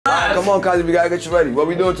come on, Kazi, we gotta get you ready. What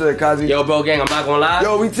we doing today, Kazi? Yo, bro, gang, I'm not gonna lie.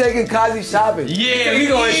 Yo, we taking Kazi shopping. Yeah, we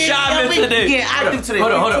going shopping today. Yeah, active today.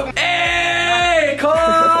 Hold on. Hey, come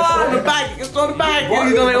on. On the back, it's on the back.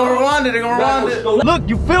 They're gonna run it, they're gonna run it. Look,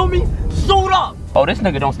 you feel me? Suit up. Oh, this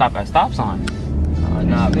nigga don't stop at stop signs.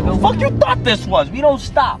 Nah, nigga. Fuck you thought this was? We don't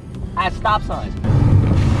stop at stop signs.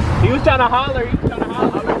 He was trying to holler.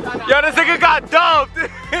 Yo, this nigga got dumped.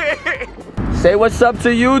 Say what's up to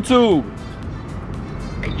YouTube.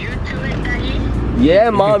 YouTube is here?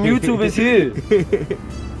 Yeah, mom, YouTube is here.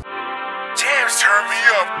 Jams turn me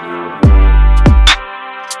up.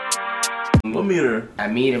 What meter? I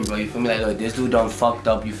meet him, bro. You feel me? Like, look, this dude done fucked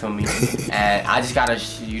up. You feel me? And I just gotta,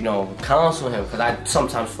 you know, counsel him because I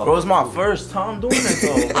sometimes fuck. Bro, it's my first time doing it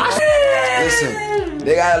though. Listen,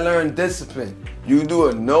 they gotta learn discipline. You do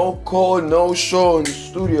a no call, no show in the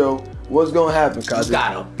studio, what's gonna happen, Kazi? You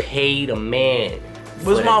gotta pay the man.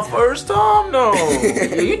 But it's my first time though.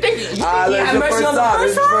 You think It's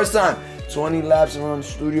your first time. 20 laps around the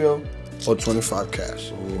studio or 25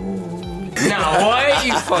 cash. Nah, what?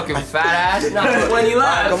 You fucking fat ass. Nah, 20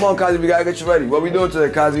 laps. Come on, Kazi, we gotta get you ready. What we doing today,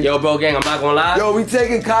 Kazi? Yo, bro, gang, I'm not gonna lie. Yo, we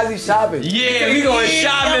taking Kazi shopping. Yeah, we going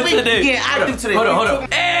shopping today. Yeah, active today. Hold on.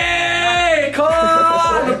 Hey, come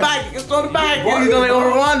on. On the back, it's on the back. They're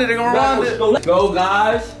gonna run it, they're gonna run it. Let's go,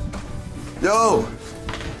 guys. Yo,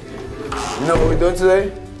 you know what we doing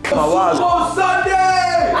today? Super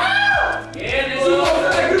Sunday! Yeah, this is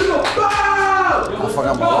I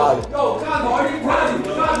forgot my wallet. Yo, Kazi,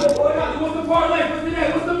 what's the parlay?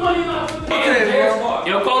 What's the money now?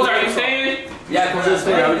 Yo, Coles, are you saying it? Yeah, Coles is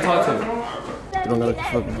saying it. I already talked to him. You don't gotta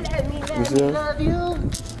fuck me. You see that?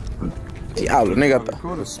 Diablo, nigga.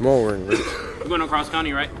 The small ring, right? We're going across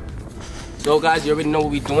county, right? So, guys, you already know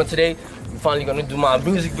what we're doing today. We're finally gonna do my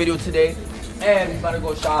music video today. And we about to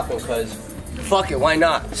go shopping, because fuck it, why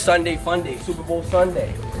not? Sunday fun day, Super Bowl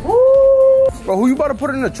Sunday. Woo! Bro, who you about to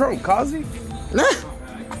put in the trunk, Kazi? Nah.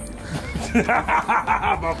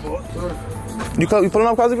 My fault. You pulling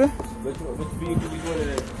up, Kazi, man? Which vehicle we going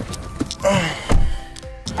today?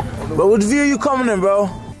 Bro, which view you coming in, bro?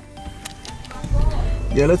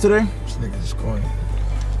 Yellow today? This nigga's going.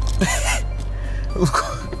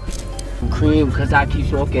 Cream, because I keep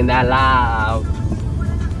smoking that loud.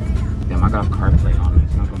 Damn, I got a CarPlay on it.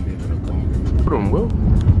 It's not gonna be able to go. Put him, Will.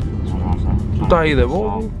 You thought he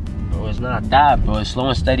Bro, it's not that, bro. It's slow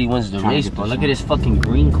and steady wins the race, bro. Look at this fucking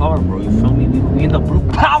green car, bro. You feel me? We in the blue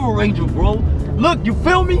Power Ranger, bro. Look, you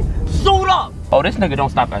feel me? Suit up. Oh, this nigga don't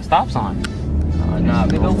stop at stop signs. Nah,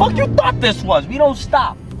 nigga. Fuck you thought this was? We don't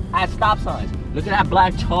stop at stop signs. Look at that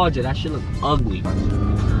black Charger. That shit look ugly.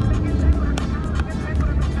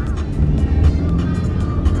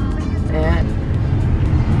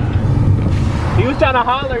 He was trying to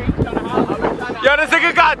holler. Yo, this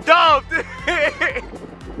nigga got dumped.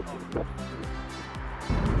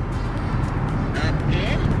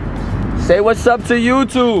 Say what's up to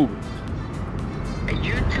YouTube.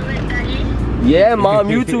 YouTube is here? Yeah, mom,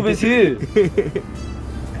 YouTube is here. YouTube.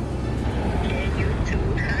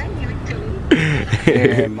 Hi, YouTube.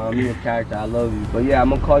 Yeah, mom, you a character. I love you. But yeah, I'm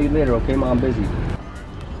gonna call you later, okay, mom? I'm busy.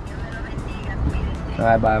 All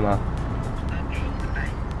right, bye, mom.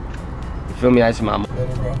 You feel me? Nice, mom.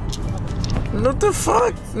 What the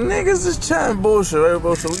fuck? Niggas is chatting bullshit, right,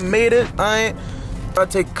 bro? So we made it, I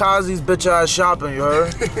take Kazi's bitch ass shopping, you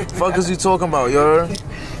heard? Fuck is you talking about, you heard?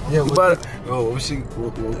 Yeah,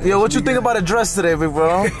 what you think about the dress today, big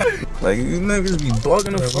bro? Like, you niggas be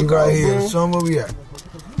bugging the fuck out, right here. bro. Show 'em where we at.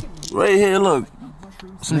 Right here, look. See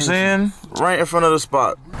what I'm saying? Right in front of the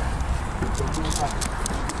spot.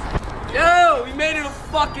 Yo, we made it a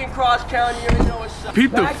fucking cross county. You already know what's up.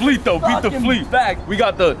 Peep the fleet, though. Peep the fleet. Back. We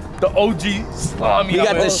got the OG slimy. We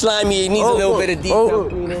got the slimy. It needs a little bit of detail.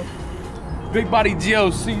 big body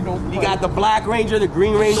GLC. You got the black Ranger, the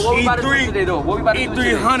green Ranger. What we about to do today, though? What we about to do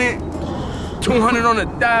today? E300. 200 on the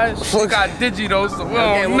dash. We got Digi though, so we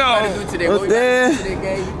don't know. What we about to do today? What we about to do today,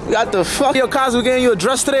 gang? We got the fuck. Yo, Kazi, we getting you a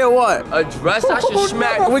dress today or what? A dress? I should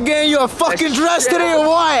smack. We getting you a fucking dress today or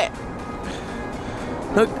what?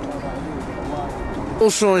 Look.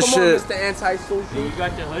 Social and Come shit. on, Mr. Anti-Social. You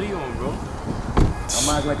got your hoodie on, bro. I'm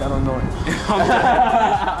acting like I don't know it.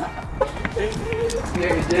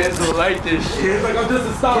 Niggas just don't like this shit. It's like I'm just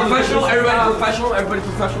a style. Professional, everybody professional, everybody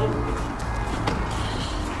professional.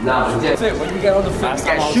 Nah, that's it. What do we got on the foot? We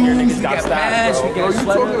got shoes, we got bags, we got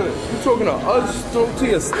sweater. You talking to us? Talk to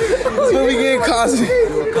yourself. That's what we getting, Kazi.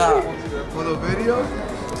 For the video?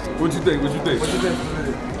 What you think?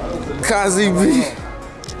 Kazi B.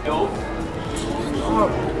 Yo.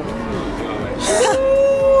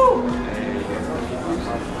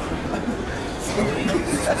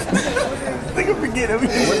 Nigga be get him.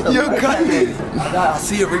 You got it. I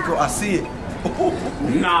see it, Rico. I see it.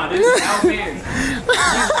 Nah, this is Al Man's.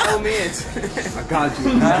 Al Man's. I got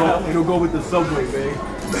you. It'll go with the subway, man.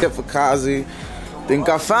 Get for Kazi. Think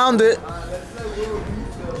I found it.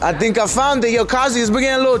 I think I found it. Yo, Kazi, it's been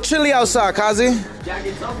getting a little chilly outside, Kazi. Jacket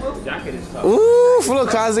is tough. Ooh, look,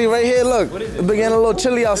 Kazi, right here, look. It's been getting a little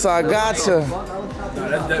chilly outside. Gotcha. Nah,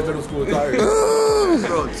 that's that middle school attire.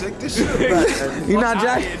 Bro, take this shit back. You not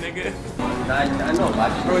Jack? I know,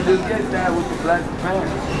 Bro, just get that with the black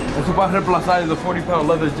pants. That's what I plus size is a 40-pound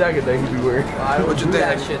leather jacket that he be wearing. What you think?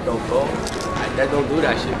 that shit though, bro. That don't do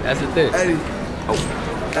that shit. That's the thing. Eddie.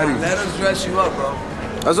 Eddie. Let us dress you up, bro.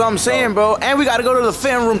 That's what I'm saying, bro. And we gotta go to the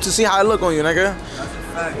film room to see how I look on you, nigga.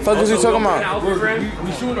 Fuck was you talking about?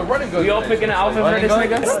 We shooting a running gun. We all picking an outfit for this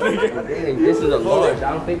nigga? This is a large.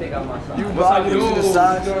 I don't think they got my size. You buy the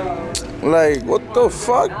size? Like, what the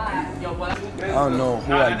fuck? I don't know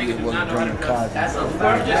who I did was running Kazi.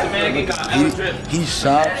 He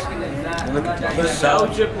shops. Look at he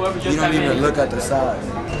shops. He don't even look at the size.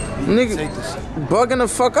 Nigga, bugging the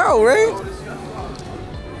fuck out, right?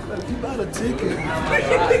 You got a ticket.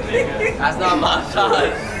 That's not my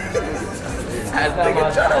size. That's not my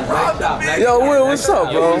size. Yo, Will, what's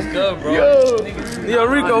up, bro? What's good, bro? Yo,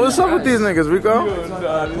 Rico, what's up with these niggas, Rico?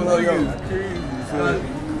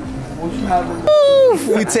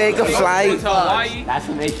 Ooh, we take a flight. That's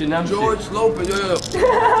an H&M. George Lopez, yo.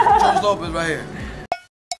 George Lopez right here.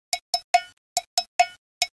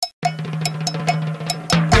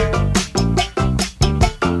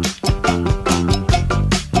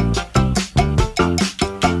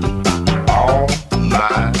 All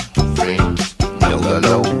my friends know the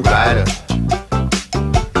low rider.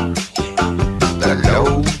 The low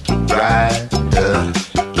rider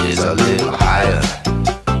is a little higher.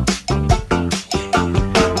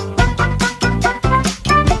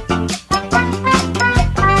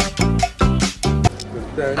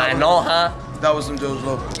 I know, huh? That was some George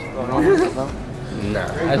Lopez. Nah,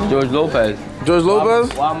 that's George Lopez. George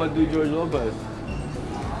Lopez? Why am I do George Lopez?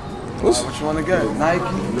 What you want to get? Nike?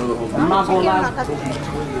 I'm not gonna lie.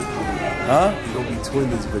 Huh? Don't be twin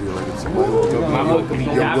this video like if somebody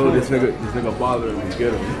yo, bro, this nigga bothering me,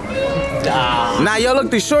 get him. Nah, yo, look,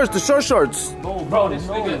 these shorts, the shorts. Bro, this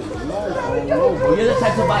nigga. You're the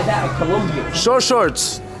type to buy that at Columbia.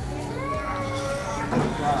 Shorts.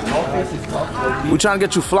 We trying to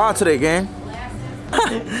get you fly today, gang.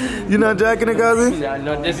 You not jacking it, Kazi? Nah,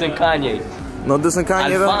 no, this and Kanye. No, this and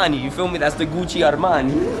Kanye, though? Alfani, you feel me? That's the Gucci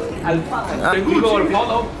Armani. Alfani. We go to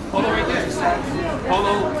Polo right there.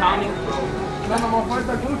 Polo, Tommy.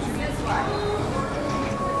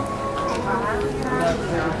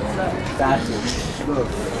 That's it.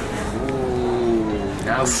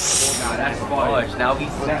 Now that's large. Now we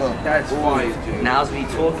That's fire, Jay. now we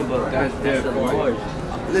talk about that's the large.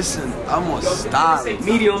 Listen, I'm on style.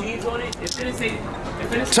 Medium.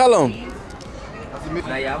 Tell him.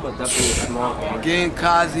 Nah, yeah, I'm a definitely small. Getting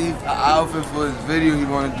Kazi an outfit for his video he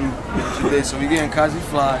want to do today. So we getting Kazi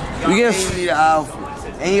fly. We getting and he need an outfit.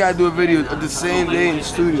 And you gotta do a video the same day in the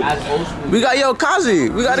studio. We got, yo, Kazi,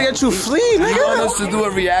 we gotta get you flea, He want nigga. us to do a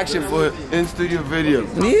reaction for in studio video.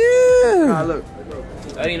 Yeah. Look.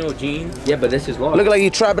 That ain't no jeans. Yeah, but this is large. Look like you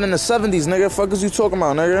trapping in the 70s, nigga. Fuck is you talking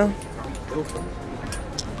about, nigga?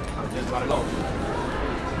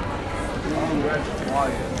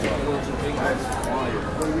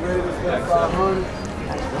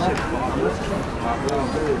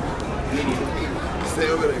 Stay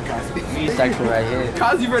over there, Kazi. Section right here.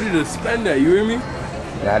 Kazi ready to spend that, you hear me?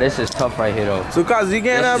 Nah, this is tough right here though. So, Kazi, you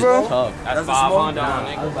getting that, bro? Tough. That's 500 on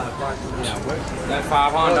nigga. That's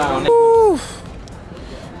 500 on nigga. Ooh.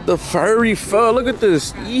 The furry fur. Look at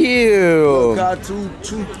this. Yeah. Got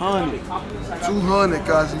 200. 200,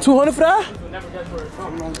 Kazi. 200 for that?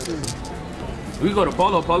 We go to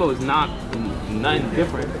Polo. Polo is not nothing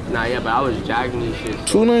different. Nah, yeah, but I was jacking these shit.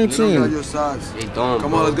 You don't got 219. your size. They don't.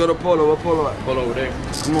 Come on, let's go to Polo. Where Polo at? Polo over there.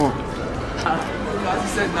 Come on. Kazi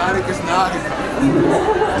said Nautic is Nautic.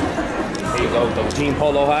 There you go, the jean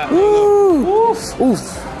polo hat. Ooh. Oof.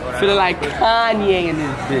 Feeling like Kanye in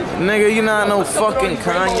this bitch. Nigga, you not no fucking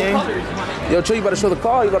Kanye. Yo, Trey, you better show the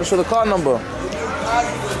car. You better show the car number.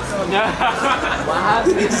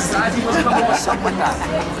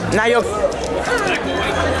 Now, yo.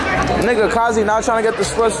 Nigga, Kazi now trying to get the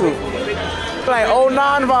sweatsuit. Like, oh,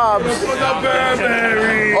 non-vibes.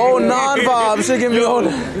 Oh, non-vibes. She give me all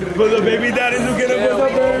the... For the baby daddies who get up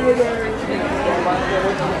with the baby.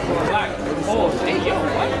 pause. Hey, yo,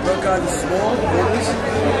 what? Look how small it is.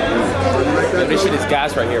 Yo, this shit is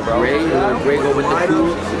gas right here, bro. Gray go with the cool.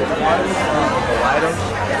 Lighter. You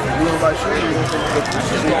know my shirt, you don't think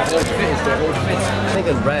It's the whole fit. I think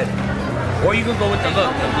it's red. Or you can go with the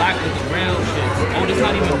look, the black with the brown shit. Oh, this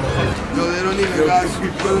not even. no, they don't even got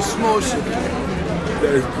the small shit.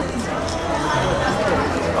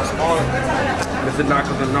 It's a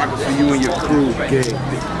knocker for you and your crew, gang.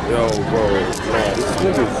 Yo, bro. This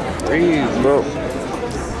nigga's crazy, bro.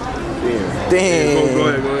 Damn. Go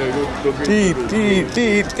ahead. Go Deep.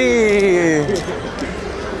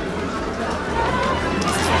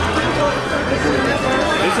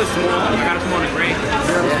 This is small. I got a small in gray. I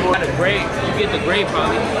got a gray. You get the gray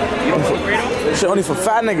probably. You don't want the gray though? Shit only for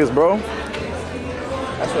fat niggas, bro.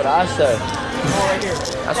 That's what I said.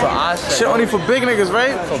 That's what I said. Shit only for big niggas,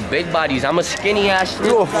 right? For big bodies. I'm a skinny ass.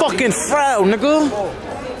 You a fucking fraud, nigga.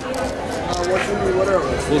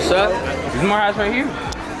 What's up? There's more hats right here.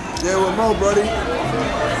 Yeah, with Mo, buddy.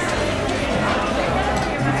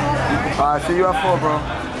 Alright, see you at 4, bro.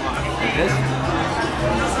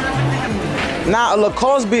 Nah, a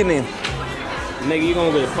Lacoste beanie. Nigga, you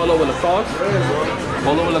gonna get a polo with Lacoste?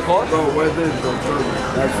 Polo with Lacoste? Bro, where's this, bro?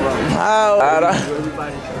 That's right. How?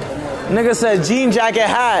 Nigga said jean jacket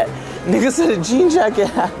hat. Nigga said a jean jacket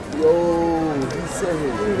hat. Yo, he said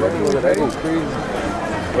it. That go crazy.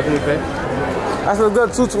 What did we pay? That's a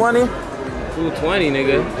good 220. 220,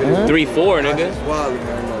 nigga. 3-4, nigga. Wild,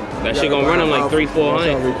 man. That shit gonna run him like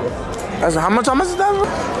 300-400. That's how much is that, bro?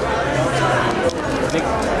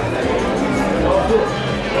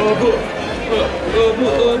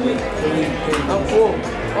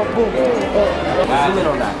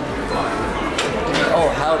 Oh,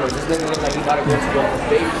 hell no. This nigga look like he gotta go to the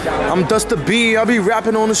baby shower. I'm Duster B. I be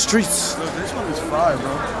rapping on the streets. Look, this one is fire,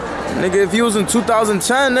 bro. Nigga, if you was in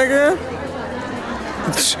 2010, nigga.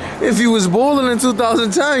 If you was balling in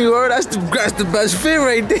 2010, you heard? That's the best fit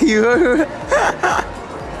right there, you heard?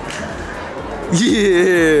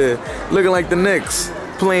 Yeah. Looking like the Knicks.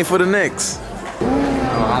 Playing for the Knicks.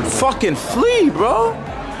 Fucking Flea, bro.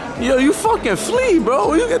 Yo, you fucking Flea, bro.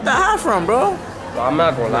 Where you get that hat from, bro? I'm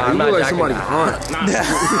not gonna lie. I'm not like somebody's aunt.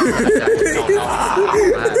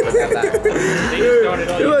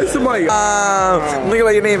 You like somebody. Nigga,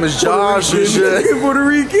 like your name is Josh and shit. Puerto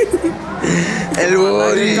Rican. Oh,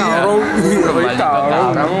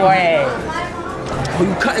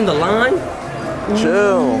 you cutting the line?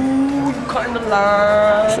 Chill. Cutting the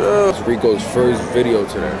line. Chill. It's Rico's first video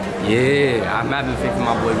today. Yeah, I'm having faith in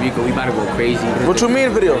my boy Rico. We about to go crazy. What you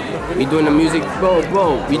mean video? We doing the music, bro.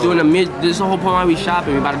 We doing the music. This is the whole point why we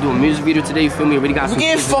shopping. We about to do a music video today. You feel me? We already got some. We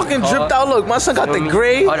getting fucking dripped out. Look, my son got the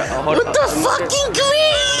gray. What the fucking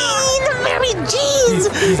green? The very jeans.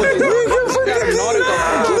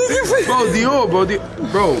 Bro, Dior,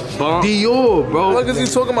 Dior, bro. What is he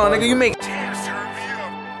talking about, nigga? You make.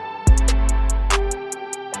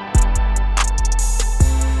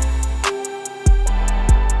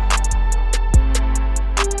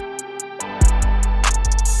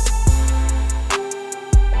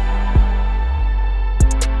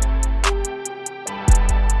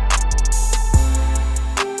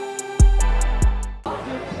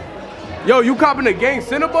 Yo, you copping the gang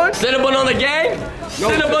Cinnabon? Cinnabon on the gang?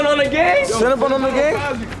 Cinnabon on the gang? Cinnabon on the gang?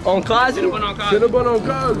 On Kazi? Cinnabon on Kazi. Cinnabon on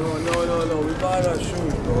Kazi. No. We buying our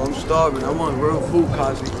shoes, bro. I'm starving. I want real food,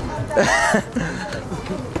 Kazi.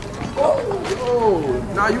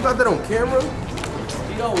 Nah, you got that on camera?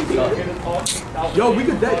 Yo, we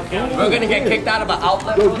could that. We're gonna get kicked out of an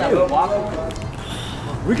outlet.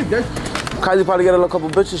 We could that. Kazi probably get a couple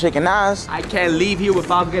bitches shaking ass. I can't leave here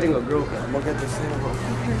without getting a girlfriend. I'm gonna get the Cinnabon.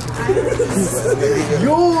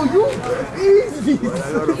 Yo, you easy. I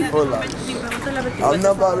go to Full Out. I'm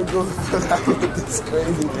not about to go to Full Out with this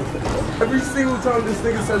crazy nigga. Every single time this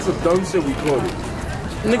nigga says some dumb shit, we call it.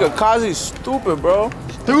 Nigga, Kazi's stupid, bro.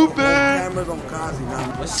 Stupid. Cameras on Kazi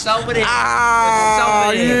now. What's up with it?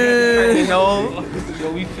 Ah, yeah. You know,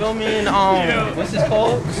 yo, we filming, what's this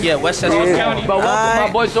called? Yeah, Westchester County. But welcome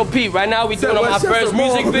my boy So Pete. Right now we doing my first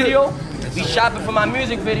music video. We shopping for my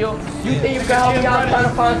music video. You think you can help me out trying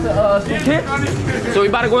to find some kicks? So we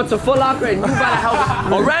about to go into Foot Locker and you about to help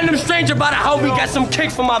a random stranger about to help me get some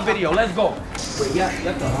kicks for my video. Let's go. Wait,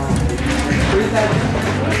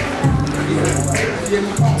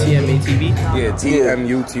 TMUtv? Yeah,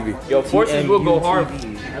 TMUtv. Yo, forces will go hard. Alright,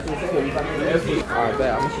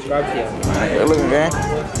 bet. I'm gonna subscribe to you. Good looking, gang.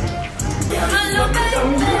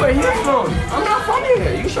 Where you from? I'm not from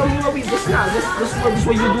here. You show me where we this now. This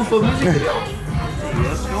what you do for music video.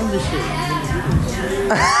 Let's film this shit.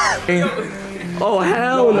 Oh,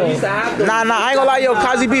 hell no. Nah, I ain't gonna lie, yo,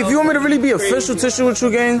 Kazi B, if you want me to really be official tissue with you,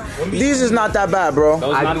 gang, these is not that bad, bro.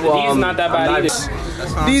 These not that bad either.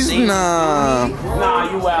 These, nah. Nah,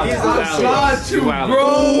 you out. You out.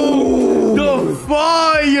 Bro, the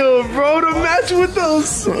fire, bro, to match with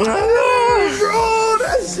those. Bro,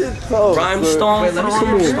 that shit tough. Rhinestone. Feel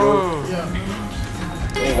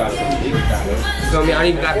me? I don't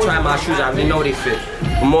even got to try my shoes. I already know they fit.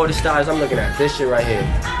 For more of the styles I'm looking at, this shit right here.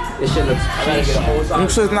 This shit looks cheap. Them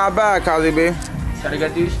shit's not bad, Kazi B. Gotta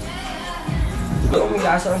get these. Feel me?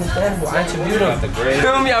 That's understandable. I interviewed them.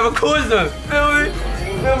 Feel me? I record them. Feel me?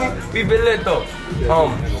 Feel me? We been lit though.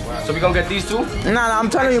 So we gonna get these two? Nah, I'm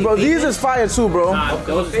telling you, bro. These is fire too, bro.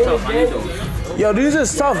 Those is tough. I need those. Yo, these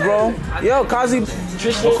is tough, bro. Yo, Kazi.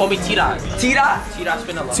 Tristan call me T-Dot. T-Dot? T-Dot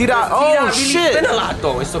spin a lot. T-Dot. Oh, really shit. spin a lot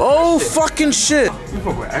though. It's Oh, fucking shit. You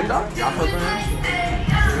fuck with Enda? Y'all fuck with him?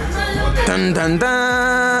 Dun dun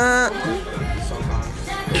dun.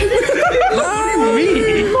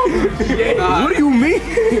 What do you mean?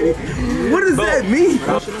 What does that mean?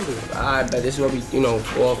 I bet this is what we, you know,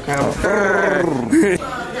 go off camera.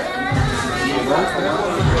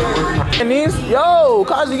 And these, yo,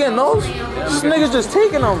 Kazi getting those? This nigga's just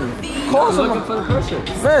taking them. Call someone. For the person.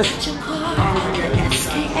 Miss.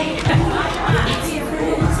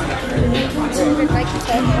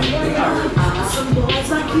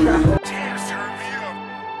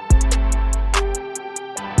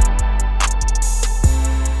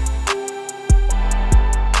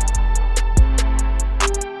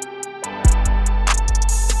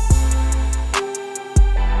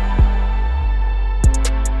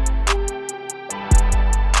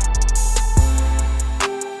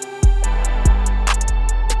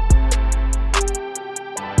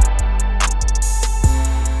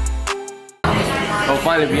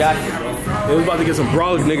 Finally be active, bro. They was about to get some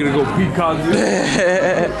brawls, nigga, to go beat Kazi.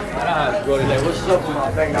 What's up, my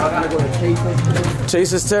thing? Now I gotta go to Chase.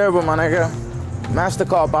 Chase is terrible, my nigga.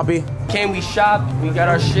 Mastercard, papi. Came, we shopped, we got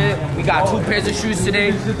our shit. We got 2 pairs of shoes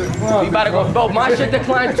today. We about to go, bro, my shit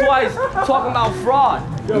declined twice. Talking about fraud.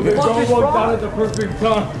 Yo, but don't walk down at the perfect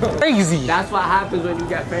time. Crazy. That's what happens when you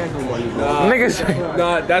get FanDuel money, bro. Niggas.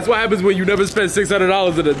 Nah, that's what happens when you never spend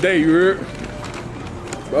 $600 in a day, you heard?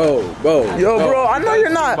 Bro. Yo, bro, I know you're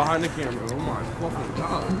not. Behind the camera, oh my fucking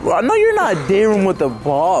god. Bro, I know you're not daring with the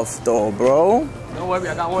buff, though, bro. Don't worry,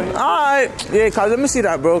 I got one here. Alright. Yeah, Kazi, let me see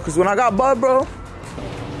that, bro. Because when I got Bud, bro.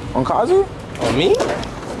 On Kazi? On me?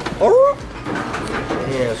 Oh?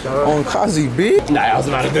 Yeah, son. On Kazi B? Nah, I was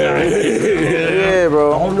about to do that. Yeah,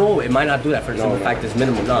 bro. Oh, no, it might not do that for the simple fact it's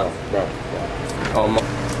minimal. No. Bro.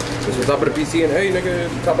 This was top of the PC and hey, nigga,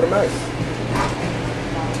 top of the max.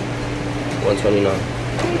 129.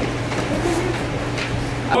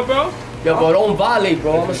 What, bro? Yo, bro, don't violate,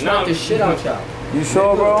 bro. I'm gonna smack this shit out y'all. You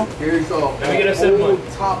sure, bro? Here you go. Let me get a Cinnabon.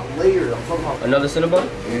 Top layer. I'm talking about. Another Cinnabon?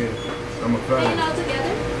 Yeah. I'm a fan.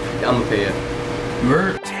 Yeah, I'm gonna pay you.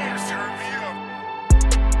 Word.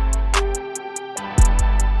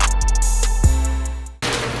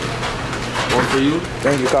 One for you.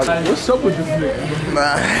 Thank you, Kazi. What's up with this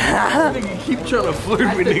nigga? Nigga keep trying to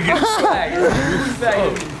flirt with niggas. You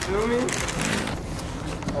feel me?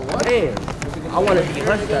 Oh, what? Damn. I wanna be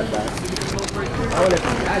hunched that bad. I wanna be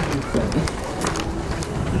that dude.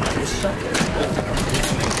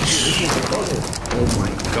 Oh my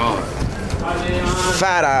god.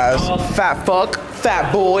 Fat ass. Fat fuck.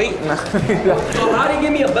 Fat boy. Yo, how do you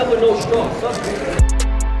give me a bed with no straw?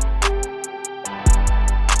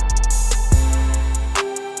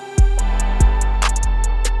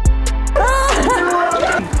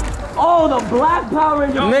 Oh, the black power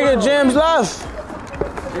in your Nigga, James left.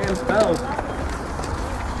 James fell.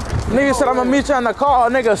 Nigga said, I'm gonna meet you in the car.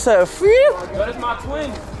 Nigga said, phew. Yo, that's my twin.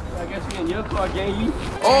 I guess we in your car, gang. You.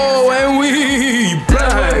 Oh, and we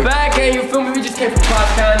We're back, and you feel me? We just came from Cobb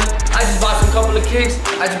County. I just bought some couple of kicks.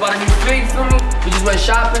 I just bought a new fit, you feel me? We just went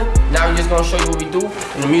shopping. Now we're just gonna show you what we do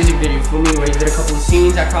in the music video, you feel me? We did a couple of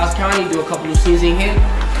scenes at Cross County, do a couple of scenes in here.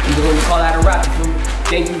 And we're gonna call that a wrap, you feel me?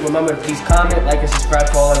 Thank you. Remember to please comment, like, and subscribe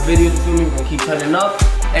to all our videos, you feel me? We're gonna keep turning up.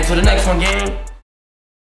 Until the next one, gang.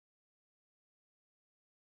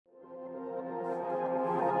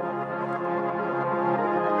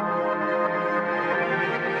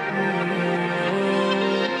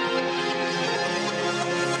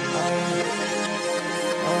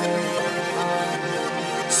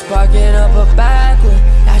 Sparking up a backward,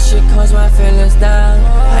 that shit calms my feelings down.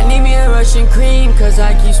 I need me a Russian cream, cause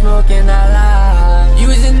I keep smoking that loud. You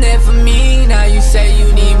wasn't there for me, now you say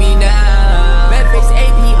you need me now. Red face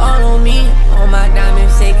AP all on me, all my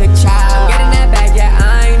diamonds take a child. I'm getting that bag, yeah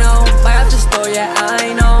I know. Might have to store, yeah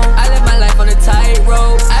I know. I live my life on a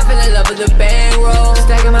tightrope, I fell in love with the band.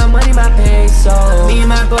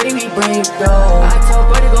 body, we brave though. I told